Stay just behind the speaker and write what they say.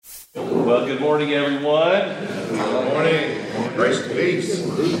Well, good morning, everyone. Good morning. Grace and peace.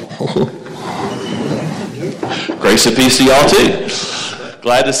 Grace and peace to y'all, too.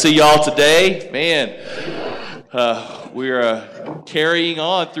 Glad to see y'all today. Man, we're carrying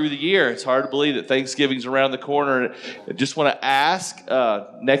on through the year. It's hard to believe that Thanksgiving's around the corner. I just want to ask,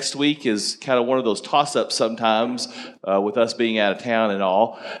 next week is kind of one of those toss-ups sometimes with us being out of town and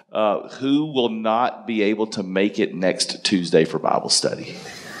all. Who will not be able to make it next Tuesday for Bible study?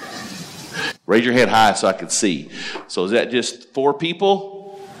 Raise your hand high so I can see. So is that just 4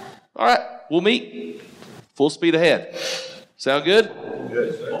 people? All right, we'll meet. Full speed ahead. Sound good?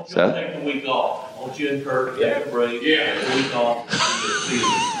 Good. Won't you take the week off? Won't you and Kurt take a break? Yeah. The week off.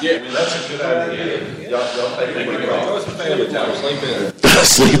 Yeah, that's a good idea. Y'all take a week off. It's family time. Sleep in.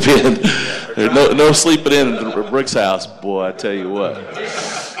 Sleep in. There's no sleeping in at Brick's house, boy, I tell you what.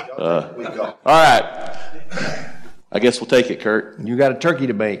 All right. I guess we'll take it, Kurt. You got a turkey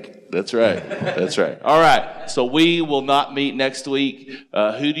to bake. That's right. That's right. All right. So we will not meet next week.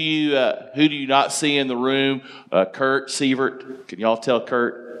 Who do you not see in the room? Kurt Sievert. Can y'all tell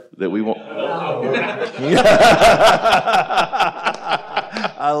Kurt that we won't?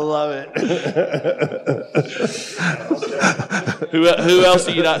 I love it. Who else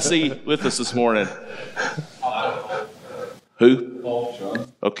do you not see with us this morning? Who?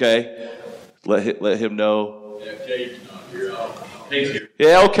 Okay. Let him know. Yeah, Jade's not here. He's here.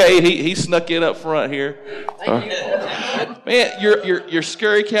 Yeah, okay. He snuck in up front here. Man, your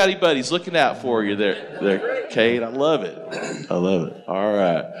Scurry County buddies looking out for you there, Kate. I love it. I love it. All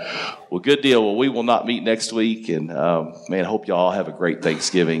right. Well, good deal. Well, we will not meet next week, and man, I hope y'all have a great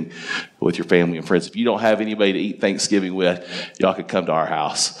Thanksgiving with your family and friends. If you don't have anybody to eat Thanksgiving with, y'all can come to our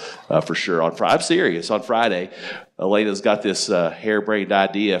house for sure. I'm serious. On Friday, Elena's got this harebrained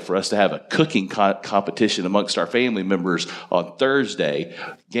idea for us to have a cooking competition amongst our family members on Thursday,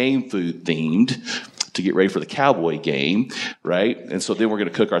 game food themed, to get ready for the Cowboy game, right? And so then we're going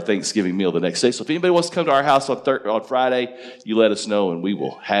to cook our Thanksgiving meal the next day. So if anybody wants to come to our house on Friday, you let us know and we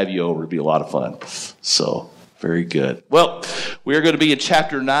will have you over. It'll be a lot of fun. So very good. Well, we are going to be in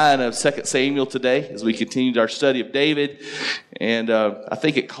chapter 9 of 2 Samuel today as we continue our study of David. And I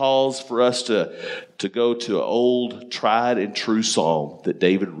think it calls for us to go to an old, tried and true psalm that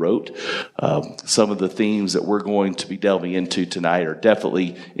David wrote. Some of the themes that we're going to be delving into tonight are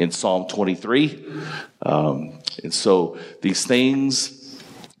definitely in Psalm 23. And so these things,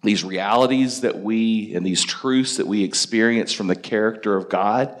 these realities that and these truths that we experience from the character of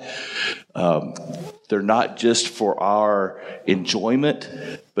God, they're not just for our enjoyment,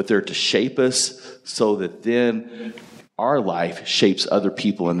 but they're to shape us so that then our life shapes other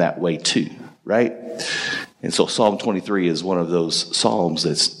people in that way too, right? And so Psalm 23 is one of those psalms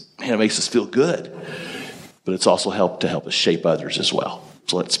it makes us feel good, but it's also helped us shape others as well.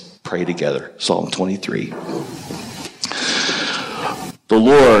 So let's pray together. Psalm 23. The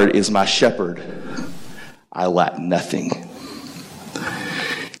Lord is my shepherd. I lack nothing.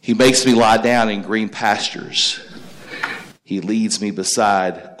 He makes me lie down in green pastures. He leads me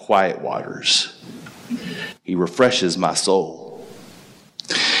beside quiet waters. He refreshes my soul.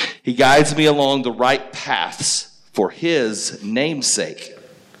 He guides me along the right paths for his name's sake.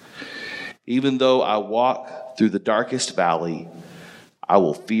 Even though I walk through the darkest valley, I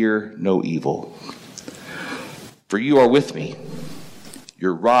will fear no evil. For you are with me.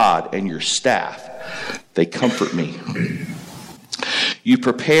 Your rod and your staff, they comfort me. You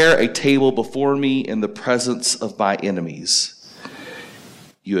prepare a table before me in the presence of my enemies.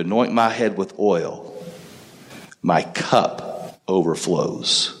 You anoint my head with oil. My cup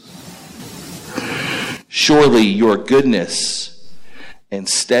overflows. Surely your goodness and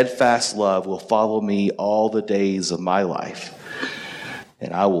steadfast love will follow me all the days of my life,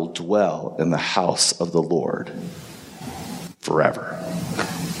 and I will dwell in the house of the Lord forever.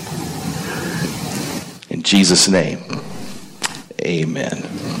 In Jesus' name, amen.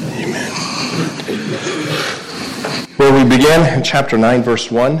 Amen. Where we begin in chapter 9,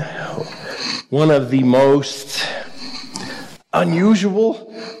 verse 1, one of the most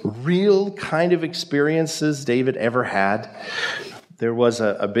unusual, real kind of experiences David ever had. There was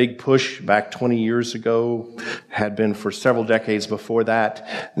a big push back 20 years ago, had been for several decades before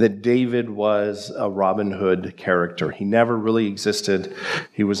that David was a Robin Hood character. He never really existed.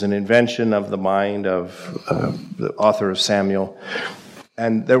 He was an invention of the mind of the author of Samuel.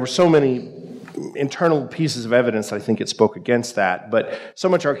 And there were so many internal pieces of evidence, I think it spoke against that. But so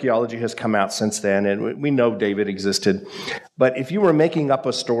much archaeology has come out since then, and we know David existed. But if you were making up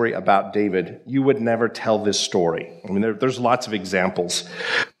a story about David, you would never tell this story. I mean, there's lots of examples.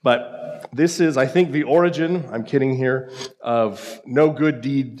 But this is, I think, the origin, I'm kidding here, of no good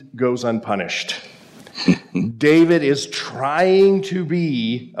deed goes unpunished. David is trying to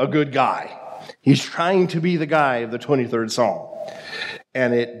be a good guy. He's trying to be the guy of the 23rd Psalm.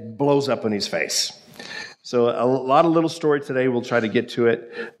 And it blows up in his face. So a lot of little story today. We'll try to get to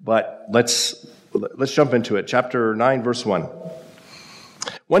it. But let's jump into it. Chapter 9, verse 1.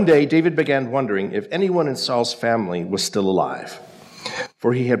 One day, David began wondering if anyone in Saul's family was still alive.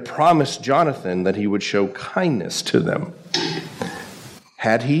 For he had promised Jonathan that he would show kindness to them.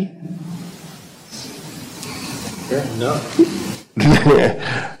 Had he? No.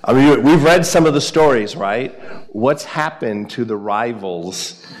 I mean, we've read some of the stories, right? What's happened to the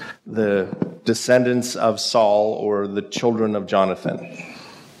rivals, the descendants of Saul or the children of Jonathan?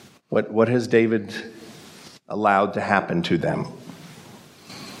 What has David allowed to happen to them?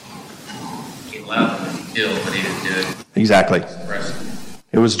 He allowed them to kill, but he didn't do it. Exactly.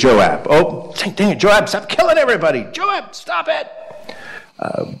 It was Joab. Oh, dang it, Joab, stop killing everybody. Joab, stop it.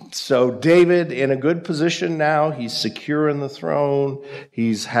 So David in a good position now. He's secure in the throne.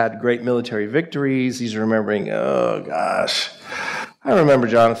 He's had great military victories. He's remembering, oh gosh, I remember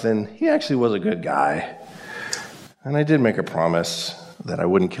Jonathan. He actually was a good guy. And I did make a promise that I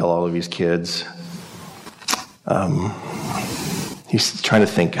wouldn't kill all of his kids. He's trying to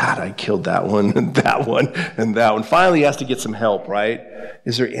think, God, I killed that one and that one and that one. Finally, he has to get some help, right?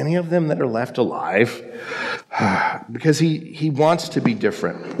 Is there any of them that are left alive? Because he wants to be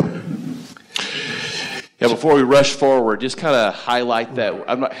different. Yeah, before we rush forward, just kind of highlight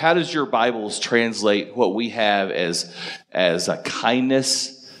that. How does your Bibles translate what we have as a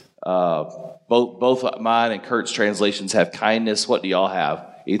kindness? Both mine and Kurt's translations have kindness. What do y'all have?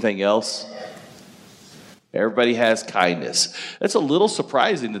 Anything else? Everybody has kindness. That's a little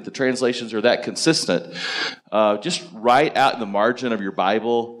surprising that the translations are that consistent. Just write out in the margin of your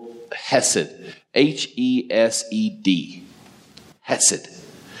Bible, Hesed, Hesed, Hesed.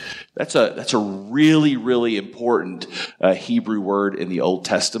 That's a really, really important Hebrew word in the Old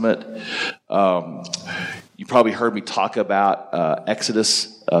Testament. You probably heard me talk about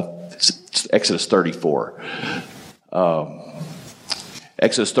Exodus 34.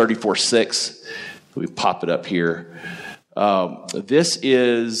 Exodus 34:6. We pop it up here. This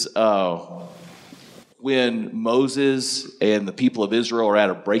is when Moses and the people of Israel are at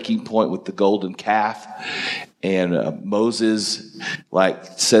a breaking point with the golden calf. And Moses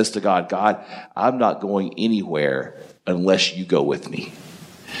says to God, God, I'm not going anywhere unless you go with me.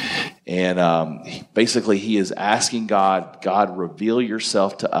 And basically he is asking God, reveal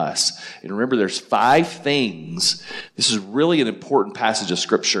yourself to us. And remember, there's 5 things. This is really an important passage of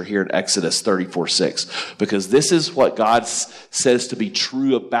scripture here in Exodus 34:6, because this is what God says to be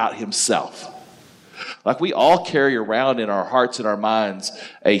true about himself. Like, we all carry around in our hearts and our minds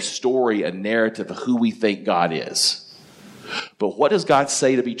a story, a narrative of who we think God is. But what does God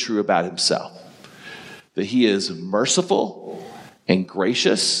say to be true about himself? That he is merciful and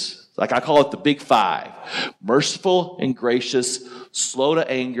gracious. Like, I call it the big 5. Merciful and gracious, slow to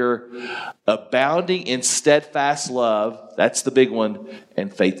anger, abounding in steadfast love. That's the big one.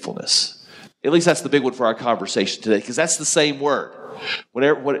 And faithfulness. At least that's the big one for our conversation today, because that's the same word.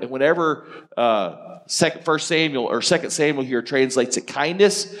 Whenever 1 Samuel or 2 Samuel here translates it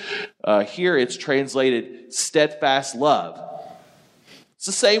kindness, here it's translated steadfast love. It's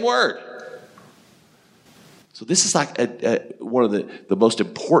the same word. So this is like one of the most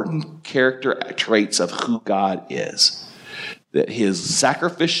important character traits of who God is. That his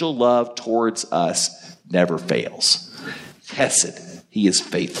sacrificial love towards us never fails. Hesed, he is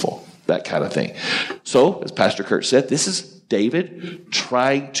faithful, that kind of thing. So, as Pastor Kurt said, this is David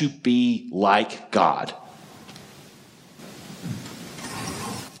trying to be like God.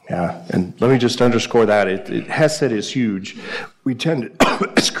 Yeah, and let me just underscore that. Hesed is huge. We tend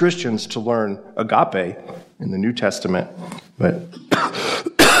to, as Christians, to learn agape in the New Testament, but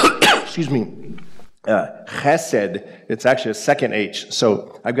excuse me, chesed, it's actually a second H.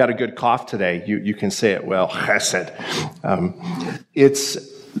 So I've got a good cough today. You can say it well, chesed. It's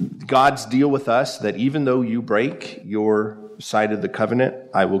God's deal with us that even though you break your side of the covenant,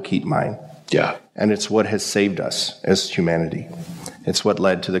 I will keep mine. Yeah. And it's what has saved us as humanity. It's what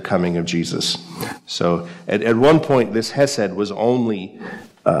led to the coming of Jesus. So at one point, this Hesed was only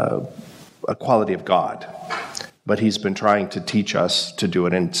a quality of God. But he's been trying to teach us to do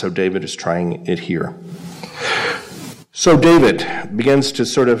it, and so David is trying it here. So David begins to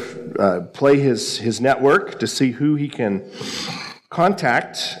sort of play his network to see who he can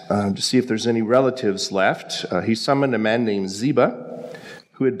contact, to see if there's any relatives left. He summoned a man named Ziba,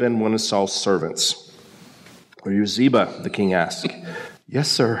 who had been one of Saul's servants. "Are you Ziba?" the king asked. "Yes,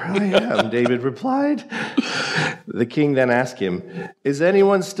 sir, I am," David replied. The king then asked him, "Is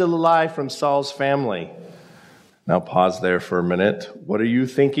anyone still alive from Saul's family?" Now pause there for a minute. What are you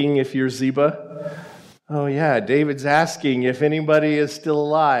thinking if you're Ziba? Oh yeah, David's asking if anybody is still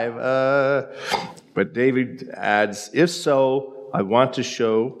alive. But David adds, "If so, I want to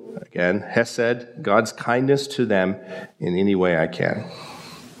show," again, Hesed, God's kindness to them in any way I can.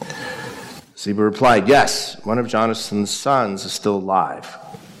 Ziba replied, "Yes, one of Jonathan's sons is still alive,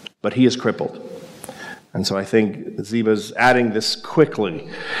 but he is crippled." And so I think Ziba's adding this quickly.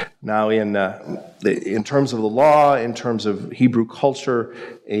 Now, in terms of the law, in terms of Hebrew culture,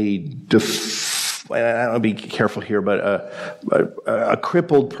 I'll be careful here, but a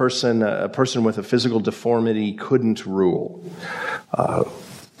crippled person, a person with a physical deformity, couldn't rule.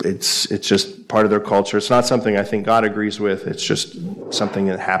 It's just part of their culture. It's not something I think God agrees with. It's just something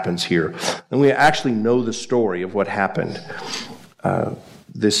that happens here. And we actually know the story of what happened.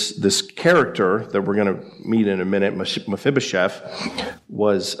 This character that we're going to meet in a minute, Mephibosheth,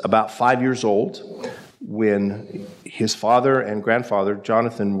 was about 5 years old when his father and grandfather,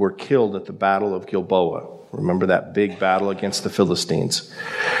 Jonathan, were killed at the Battle of Gilboa. Remember that big battle against the Philistines?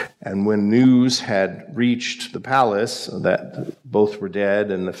 And when news had reached the palace that both were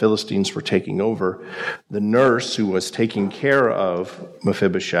dead and the Philistines were taking over, the nurse who was taking care of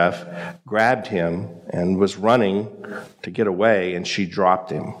Mephibosheth grabbed him and was running to get away, and she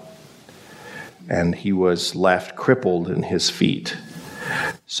dropped him. And he was left crippled in his feet.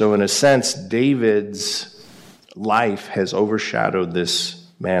 So in a sense, David's life has overshadowed this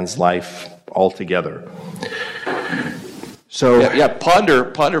man's life altogether. So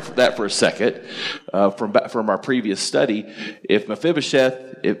ponder that for a second. From our previous study, if Mephibosheth,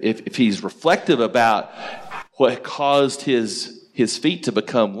 if he's reflective about what caused his feet to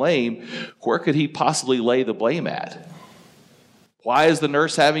become lame, where could he possibly lay the blame at? Why is the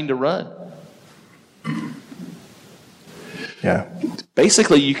nurse having to run? Yeah.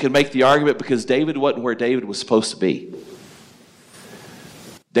 Basically, you can make the argument because David wasn't where David was supposed to be.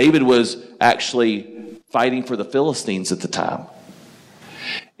 David was actually fighting for the Philistines at the time.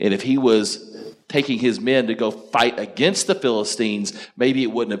 And if he was taking his men to go fight against the Philistines, maybe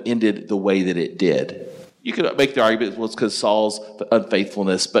it wouldn't have ended the way that it did. You could make the argument, well, it's because Saul's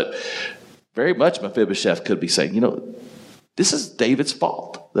unfaithfulness, but very much Mephibosheth could be saying, this is David's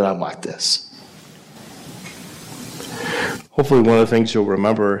fault that I'm like this. Hopefully one of the things you'll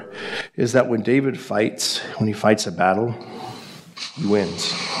remember is that when David fights, when he fights a battle, he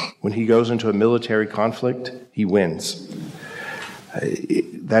wins. When he goes into a military conflict, he wins.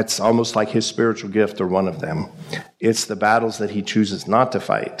 That's almost like his spiritual gift, or one of them. It's the battles that he chooses not to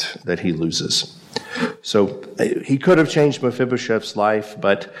fight that he loses. So he could have changed Mephibosheth's life,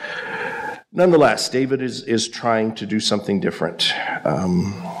 but nonetheless, David is trying to do something different.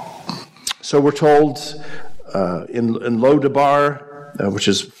 So we're told in Lo-Debar, which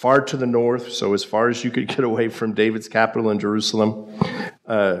is far to the north, so as far as you could get away from David's capital in Jerusalem,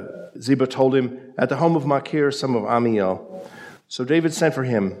 Ziba told him, "At the home of Machir, son of Ammiel." So David sent for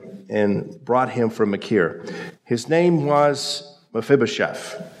him and brought him from Machir. His name was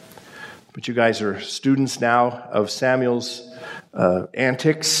Mephibosheth. But you guys are students now of Samuel's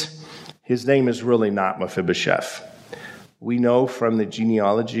antics. His name is really not Mephibosheth. We know from the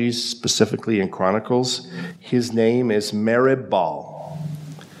genealogies, specifically in Chronicles, his name is Merib-Baal.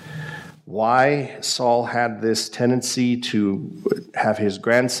 Why Saul had this tendency to have his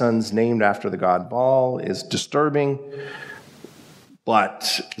grandsons named after the god Baal is disturbing,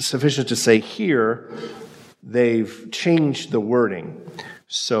 but sufficient to say here, they've changed the wording.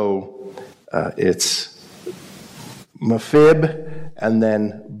 So it's Mephib and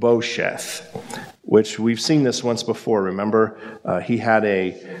then Bosheth, which we've seen this once before. Remember, he had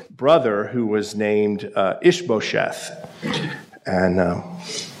a brother who was named Ishbosheth. And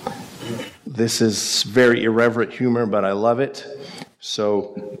this is very irreverent humor, but I love it.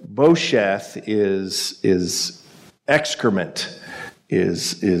 So Bosheth is excrement,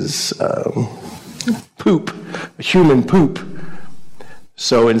 is poop, human poop.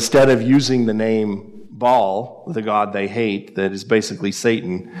 So instead of using the name Baal, the god they hate, that is basically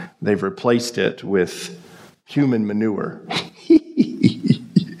Satan, they've replaced it with human manure.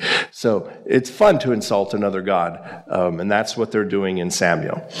 So it's fun to insult another god, and that's what they're doing in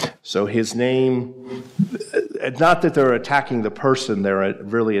Samuel. So his name, not that they're attacking the person, they're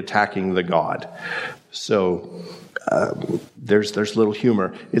really attacking the god. So there's little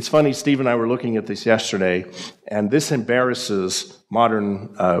humor. It's funny, Steve and I were looking at this yesterday, and this embarrasses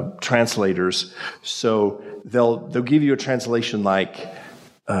modern translators. So they'll give you a translation like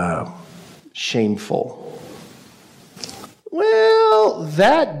shameful. Well,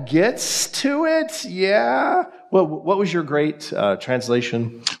 that gets to it, yeah. Well, what was your great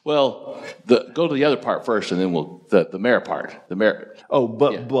translation? Well, go to the other part first, and then the mayor part. The mayor. Oh,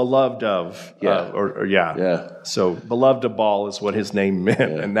 beloved of. Yeah. Yeah. Yeah. So beloved of Ball is what his name meant,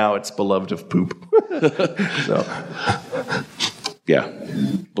 and now it's beloved of poop. So. Yeah.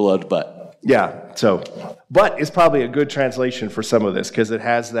 Beloved butt. Yeah. So, but it's probably a good translation for some of this because it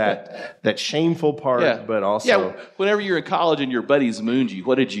has that shameful part, but also. Yeah. Whenever you're in college and your buddies mooned you,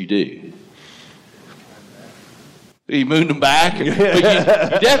 what did you do? You mooned them back?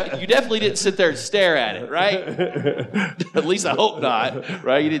 But you definitely didn't sit there and stare at it, right? At least I hope not,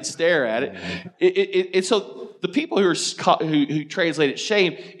 right? You didn't stare at it. And so the people who translate it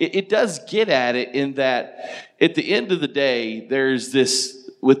shame, it does get at it in that at the end of the day, there's this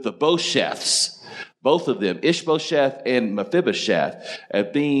with the Bosheths, both of them, Ishbosheth and Mephibosheth,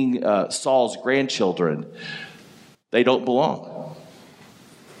 being Saul's grandchildren, they don't belong.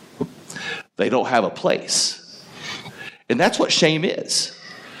 They don't have a place. And that's what shame is.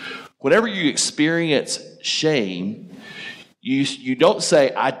 Whenever you experience shame, you don't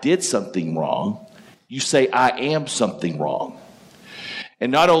say, I did something wrong. You say, I am something wrong. And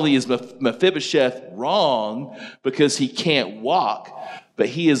not only is Mephibosheth wrong because he can't walk, but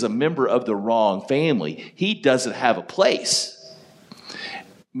he is a member of the wrong family. He doesn't have a place.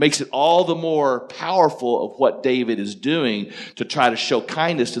 Makes it all the more powerful of what David is doing to try to show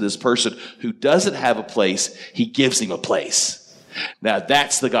kindness to this person who doesn't have a place. He gives him a place. Now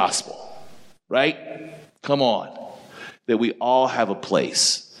that's the gospel, right? Come on. That we all have a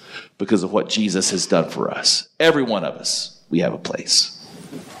place because of what Jesus has done for us. Every one of us, we have a place.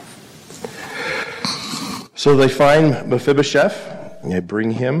 So they find Mephibosheth. They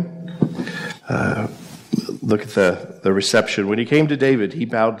bring him. Look at the reception. When he came to David, he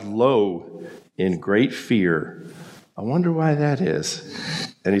bowed low in great fear. I wonder why that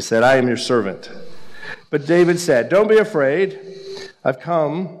is. And he said, I am your servant. But David said, don't be afraid. I've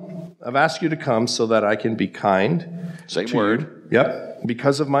asked you to come so that I can be kind. Same word. Yep.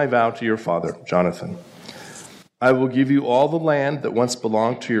 Because of my vow to your father, Jonathan. I will give you all the land that once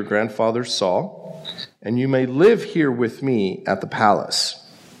belonged to your grandfather Saul, and you may live here with me at the palace.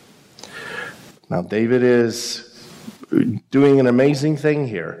 Now, David is doing an amazing thing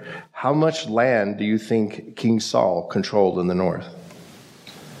here. How much land do you think King Saul controlled in the north?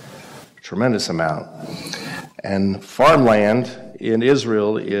 Tremendous amount. And farmland in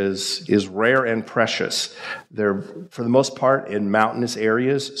Israel is rare and precious. They're, for the most part, in mountainous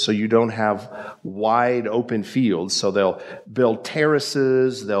areas, so you don't have wide open fields. So they'll build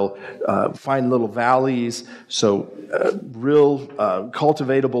terraces, they'll find little valleys. So real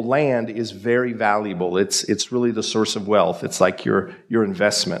cultivatable land is very valuable. It's really the source of wealth. It's like your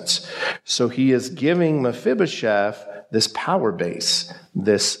investments. So he is giving Mephibosheth this power base,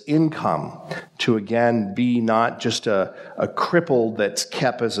 this income, to again be not just a cripple that's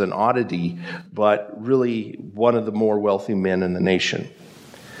kept as an oddity, but really one of the more wealthy men in the nation.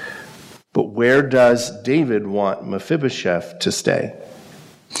 But where does David want Mephibosheth to stay?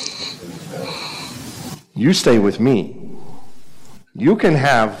 You stay with me. You can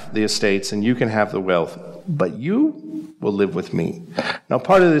have the estates and you can have the wealth, but you will live with me. Now,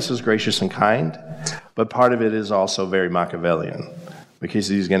 part of this is gracious and kind, but part of it is also very Machiavellian, because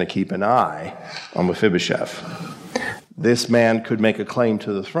he's going to keep an eye on Mephibosheth. This man could make a claim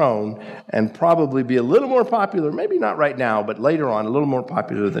to the throne and probably be a little more popular, maybe not right now, but later on, a little more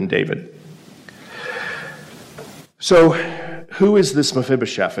popular than David. So, who is this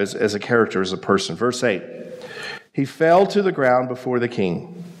Mephibosheth as a character, as a person? Verse 8, he fell to the ground before the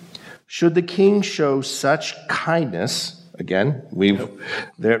king. Should the king show such kindness? Again,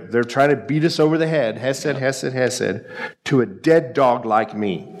 they're trying to beat us over the head, Hesed, to a dead dog like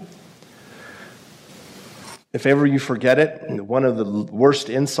me. If ever you forget it, one of the worst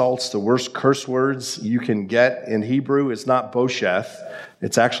insults, the worst curse words you can get in Hebrew is not Bosheth.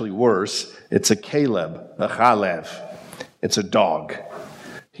 It's actually worse. It's a Caleb, a Chalev. It's a dog.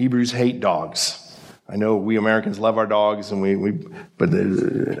 Hebrews hate dogs. I know we Americans love our dogs, but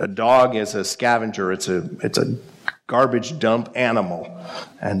a dog is a scavenger. It's a garbage dump animal.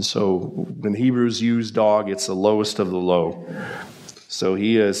 And so when Hebrews use dog, it's the lowest of the low. So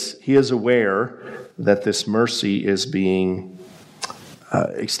he is aware that this mercy is being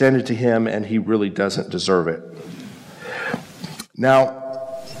extended to him, and he really doesn't deserve it. Now,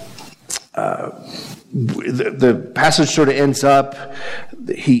 the passage sort of ends up,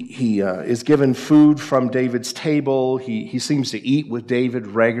 he is given food from David's table. He seems to eat with David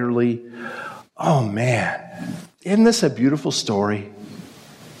regularly. Oh man, isn't this a beautiful story?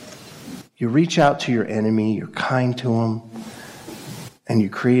 You reach out to your enemy, you're kind to him, and you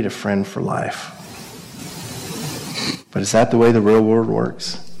create a friend for life. But is that the way the real world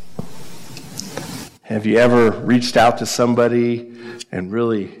works? Have you ever reached out to somebody and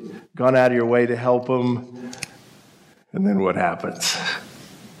really gone out of your way to help them? And then what happens?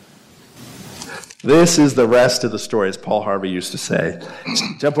 This is the rest of the story, as Paul Harvey used to say.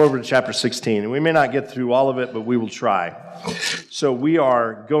 Jump over to chapter 16. And we may not get through all of it, but we will try. So we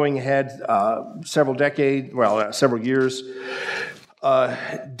are going ahead several years.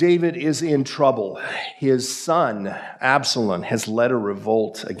 David is in trouble. His son, Absalom, has led a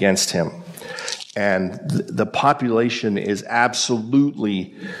revolt against him. And the population is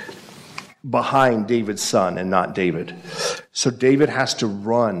absolutely behind David's son and not David. So David has to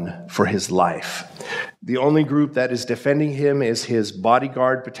run for his life. The only group that is defending him is his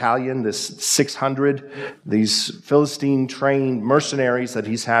bodyguard battalion, this 600, these Philistine-trained mercenaries that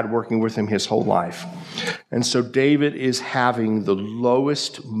he's had working with him his whole life. And so David is having the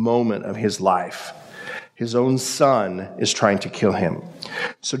lowest moment of his life. His own son is trying to kill him.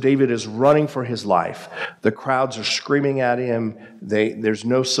 So David is running for his life. The crowds are screaming at him. There's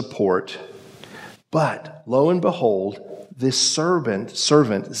no support. But lo and behold, this servant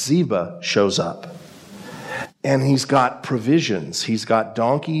Ziba, shows up. And he's got provisions. He's got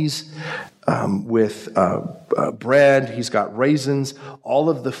donkeys with bread. He's got raisins, all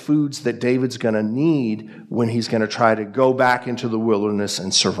of the foods that David's going to need when he's going to try to go back into the wilderness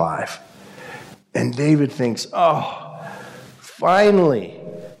and survive. And David thinks, oh, finally,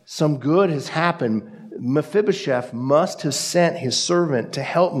 some good has happened. Mephibosheth must have sent his servant to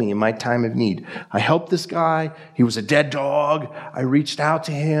help me in my time of need. I helped this guy. He was a dead dog. I reached out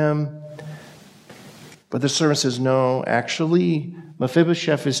to him. But the servant says, no, actually,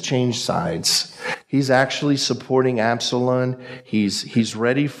 Mephibosheth has changed sides. He's actually supporting Absalom. He's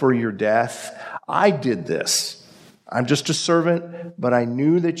ready for your death. I did this. I'm just a servant, but I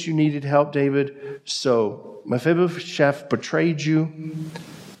knew that you needed help, David. So Mephibosheth betrayed you,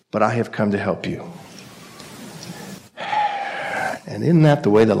 but I have come to help you. And isn't that the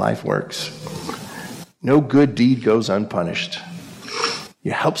way the life works? No good deed goes unpunished.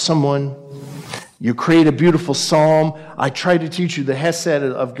 You help someone, you create a beautiful psalm. I try to teach you the Hesed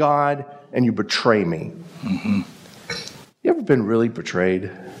of God, and you betray me. Mm-hmm. You ever been really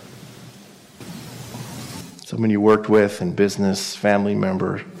betrayed? Someone you worked with in business, family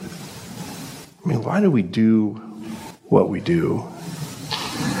member. I mean, why do we do what we do?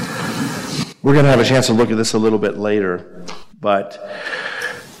 We're going to have a chance to look at this a little bit later, but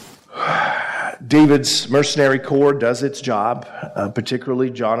David's mercenary corps does its job, particularly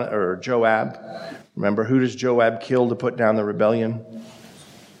Joab. Remember, who does Joab kill to put down the rebellion?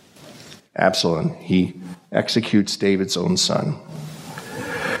 Absalom. He executes David's own son.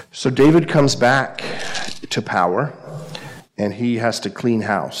 So David comes back to power, and he has to clean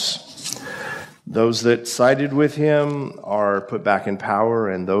house. Those that sided with him are put back in power,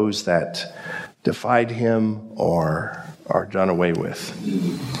 and those that defied him are done away with.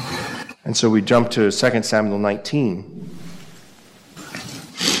 And so we jump to 2 Samuel 19.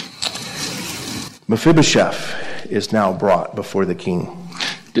 Mephibosheth is now brought before the king.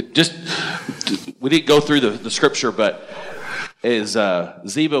 We didn't go through the scripture, but as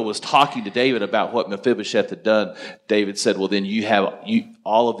Ziba was talking to David about what Mephibosheth had done, David said, "Well, then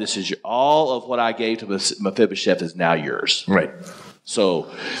all of this is all of what I gave to Mephibosheth is now yours." Right. So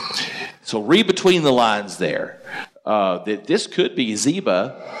read between the lines there. That this could be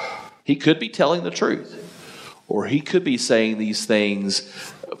Ziba. He could be telling the truth, or he could be saying these things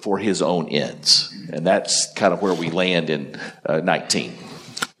for his own ends, and that's kind of where we land in 19.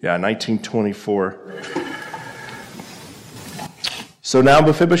 Yeah, 1924. So now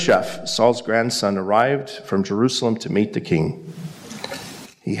Mephibosheth, Saul's grandson, arrived from Jerusalem to meet the king.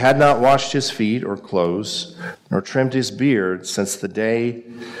 He had not washed his feet or clothes, nor trimmed his beard since the day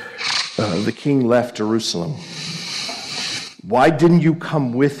the king left Jerusalem. "Why didn't you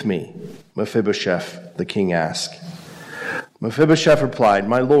come with me?" Mephibosheth, the king asked. Mephibosheth replied,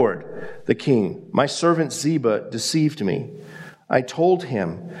 "My lord, the king, my servant Ziba deceived me. I told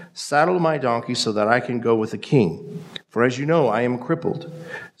him, 'Saddle my donkey so that I can go with the king.' For as you know, I am crippled.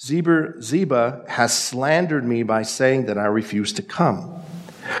 Ziba has slandered me by saying that I refuse to come.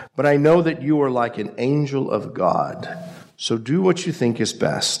 But I know that you are like an angel of God. So do what you think is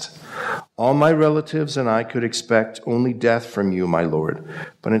best. All my relatives and I could expect only death from you, my Lord,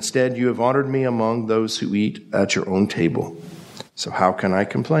 but instead you have honored me among those who eat at your own table. So how can I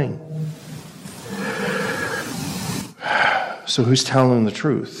complain? So who's telling the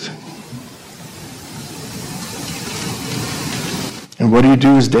truth? And what do you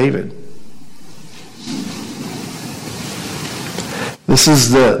do as David? This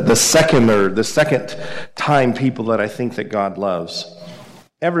is the second time people that I think that God loves.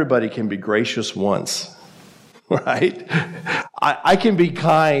 Everybody can be gracious once, right? I can be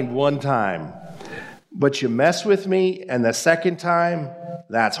kind one time, but you mess with me, and the second time,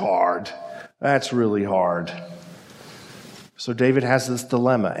 that's hard. That's really hard. So David has this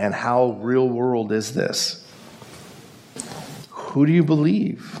dilemma, and how real world is this? Who do you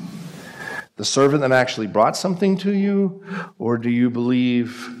believe? The servant that actually brought something to you? Or do you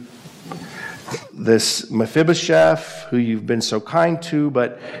believe this Mephibosheth, who you've been so kind to,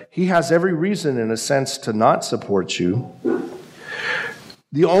 but he has every reason, in a sense, to not support you?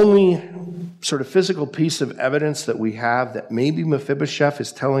 The only sort of physical piece of evidence that we have that maybe Mephibosheth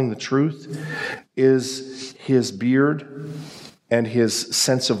is telling the truth is his beard and his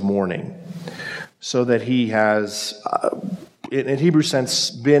sense of mourning. So that he has, in Hebrew sense,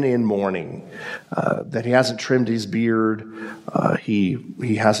 been in mourning. That he hasn't trimmed his beard,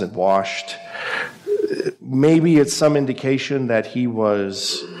 he hasn't washed. Maybe it's some indication that he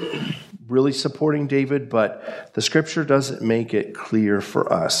was really supporting David, but the scripture doesn't make it clear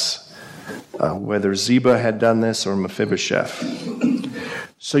for us whether Ziba had done this or Mephibosheth.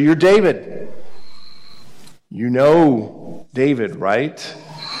 So you're David. You know David, right?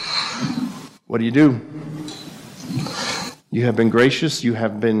 What do? You have been gracious. You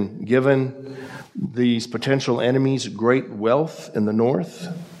have been given these potential enemies great wealth in the north.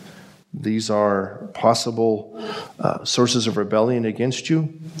 These are possible sources of rebellion against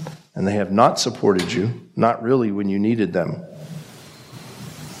you, and they have not supported you, not really when you needed them.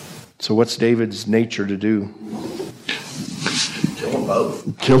 So what's David's nature to do? Kill them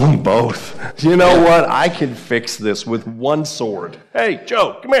both. Kill them both. You know what? I can fix this with one sword. Hey,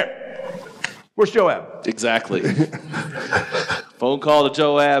 Joe, come here. Where's Joab? Exactly. Phone call to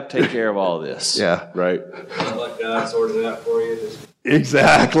Joab, take care of all this. Yeah. Right. Let God sort it out for you.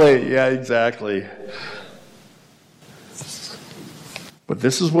 Exactly. Yeah, exactly. But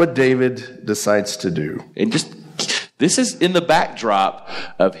this is what David decides to do. And just, this is in the backdrop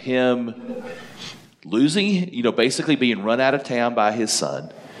of him losing, basically being run out of town by his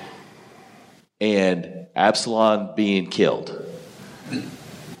son and Absalom being killed.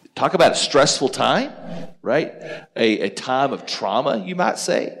 Talk about a stressful time, right? A time of trauma, you might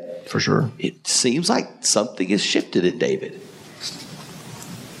say. For sure. It seems like something has shifted in David.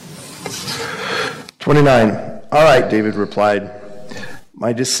 29. All right, David replied,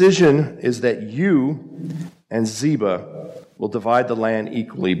 my decision is that you and Ziba will divide the land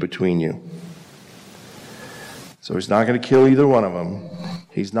equally between you. So he's not going to kill either one of them.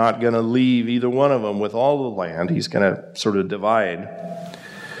 He's not going to leave either one of them with all the land. He's going to sort of divide.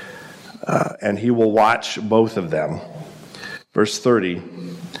 And he will watch both of them. Verse 30.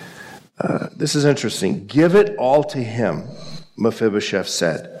 This is interesting. Give it all to him, Mephibosheth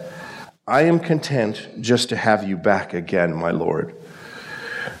said. I am content just to have you back again, my lord.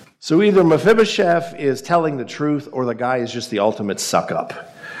 So either Mephibosheth is telling the truth or the guy is just the ultimate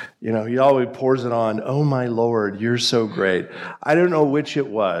suck-up. He always pours it on, oh, my Lord, you're so great. I don't know which it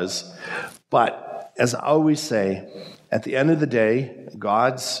was, but as I always say, at the end of the day,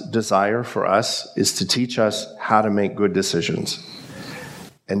 God's desire for us is to teach us how to make good decisions.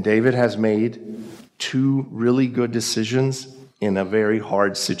 And David has made 2 really good decisions in a very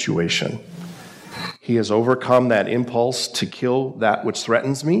hard situation. He has overcome that impulse to kill that which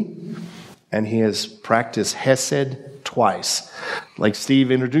threatens me, and he has practiced Hesed twice. Like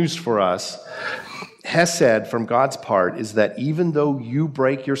Steve introduced for us, Hesed from God's part is that even though you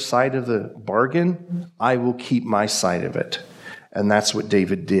break your side of the bargain, I will keep my side of it. And that's what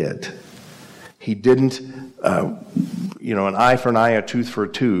David did. He didn't, an eye for an eye, a tooth for a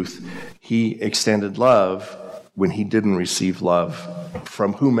tooth. He extended love when he didn't receive love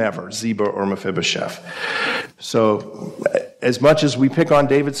from whomever, Ziba or Mephibosheth. So as much as we pick on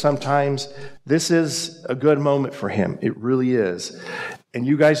David sometimes, this is a good moment for him. It really is. And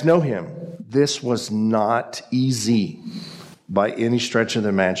you guys know him. This was not easy by any stretch of the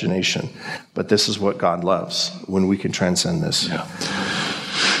imagination. But this is what God loves, when we can transcend this. Yeah.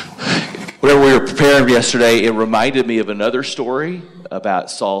 Whenever we were preparing yesterday, it reminded me of another story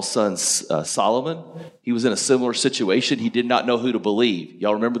about Saul's son Solomon. He was in a similar situation. He did not know who to believe.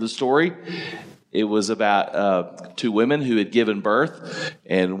 Y'all remember the story? It was about two women who had given birth,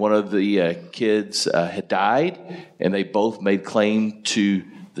 and one of the kids had died, and they both made claim to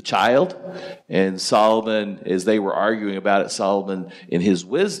the child. And Solomon, as they were arguing about it, Solomon, in his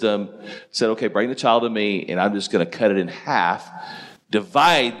wisdom, said, okay, bring the child to me, and I'm just going to cut it in half.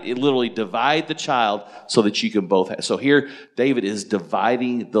 Literally divide the child so that you can both have. So here, David is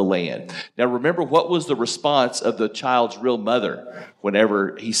dividing the land. Now remember, what was the response of the child's real mother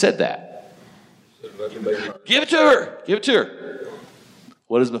whenever he said that? Give it to her. Give it to her.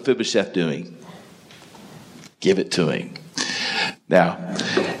 What is Mephibosheth doing? Give it to him. Now,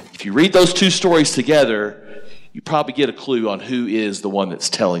 if you read those two stories together, you probably get a clue on who is the one that's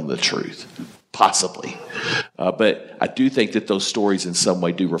telling the truth. Possibly. But I do think that those stories in some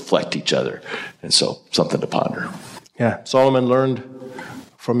way do reflect each other. And so, something to ponder. Yeah, Solomon learned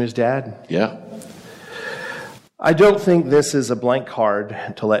from his dad. Yeah. I don't think this is a blank card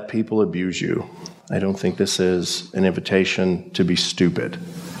to let people abuse you. I don't think this is an invitation to be stupid.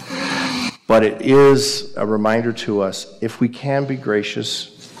 But it is a reminder to us, if we can be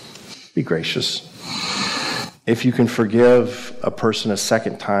gracious, be gracious. If you can forgive a person a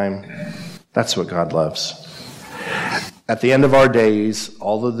second time, that's what God loves. At the end of our days,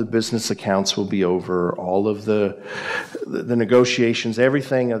 all of the business accounts will be over, all of the negotiations,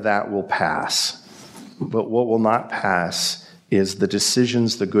 everything of that will pass. But what will not pass is the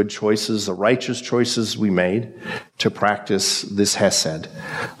decisions, the good choices, the righteous choices we made to practice this hesed.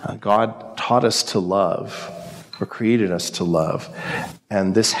 God taught us to love, or created us to love.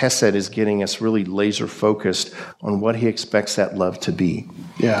 And this hesed is getting us really laser focused on what he expects that love to be.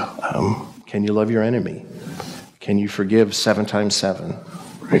 Yeah. Can you love your enemy? Can you forgive 7 times 7?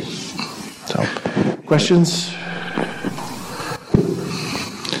 Right. So, questions?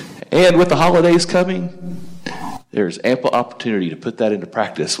 And with the holidays coming, there's ample opportunity to put that into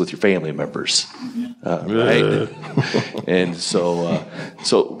practice with your family members, right? And so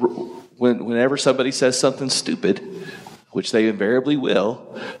whenever somebody says something stupid, which they invariably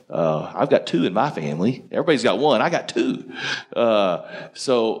will, I've got 2 in my family. Everybody's got 1. I got 2.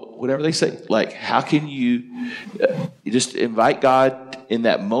 So whenever they say, like, how can you just invite God in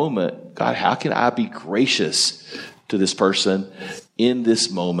that moment? God, how can I be gracious to this person in this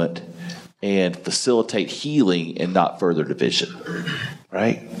moment and facilitate healing and not further division,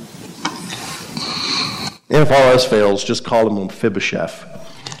 right? And if all else fails, just call him Mephibosheth,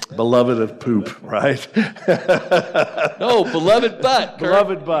 beloved of poop, right? No, beloved butt.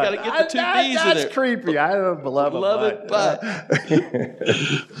 Beloved butt. You got to get the 2 B's in there. That's creepy. I don't know, beloved butt.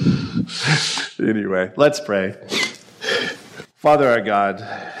 Anyway, let's pray. Father our God,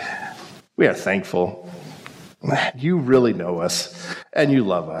 we are thankful. You really know us, and you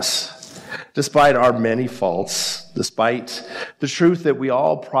love us. Despite our many faults, despite the truth that we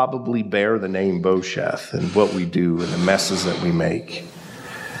all probably bear the name Bosheth and what we do and the messes that we make.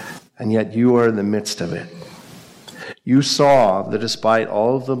 And yet you are in the midst of it. You saw that despite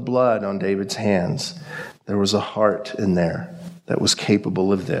all of the blood on David's hands, there was a heart in there that was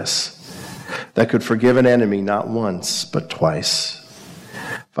capable of this, that could forgive an enemy not once, but twice.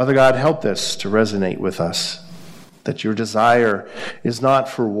 Father God, help this to resonate with us, that your desire is not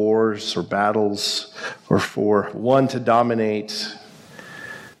for wars or battles or for one to dominate,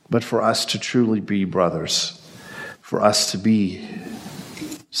 but for us to truly be brothers, for us to be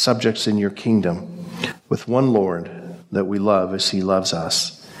subjects in your kingdom with one Lord that we love as he loves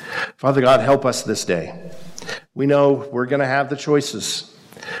us. Father God, help us this day. We know we're going to have the choices.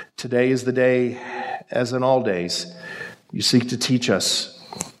 Today is the day, as in all days, you seek to teach us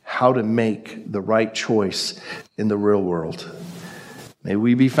how to make the right choice in the real world. May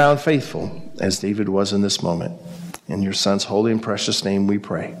we be found faithful as David was in this moment. In your Son's holy and precious name we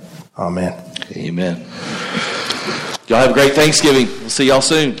pray. Amen. Amen. Y'all have a great Thanksgiving. We'll see y'all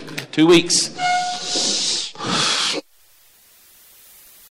soon. 2 weeks.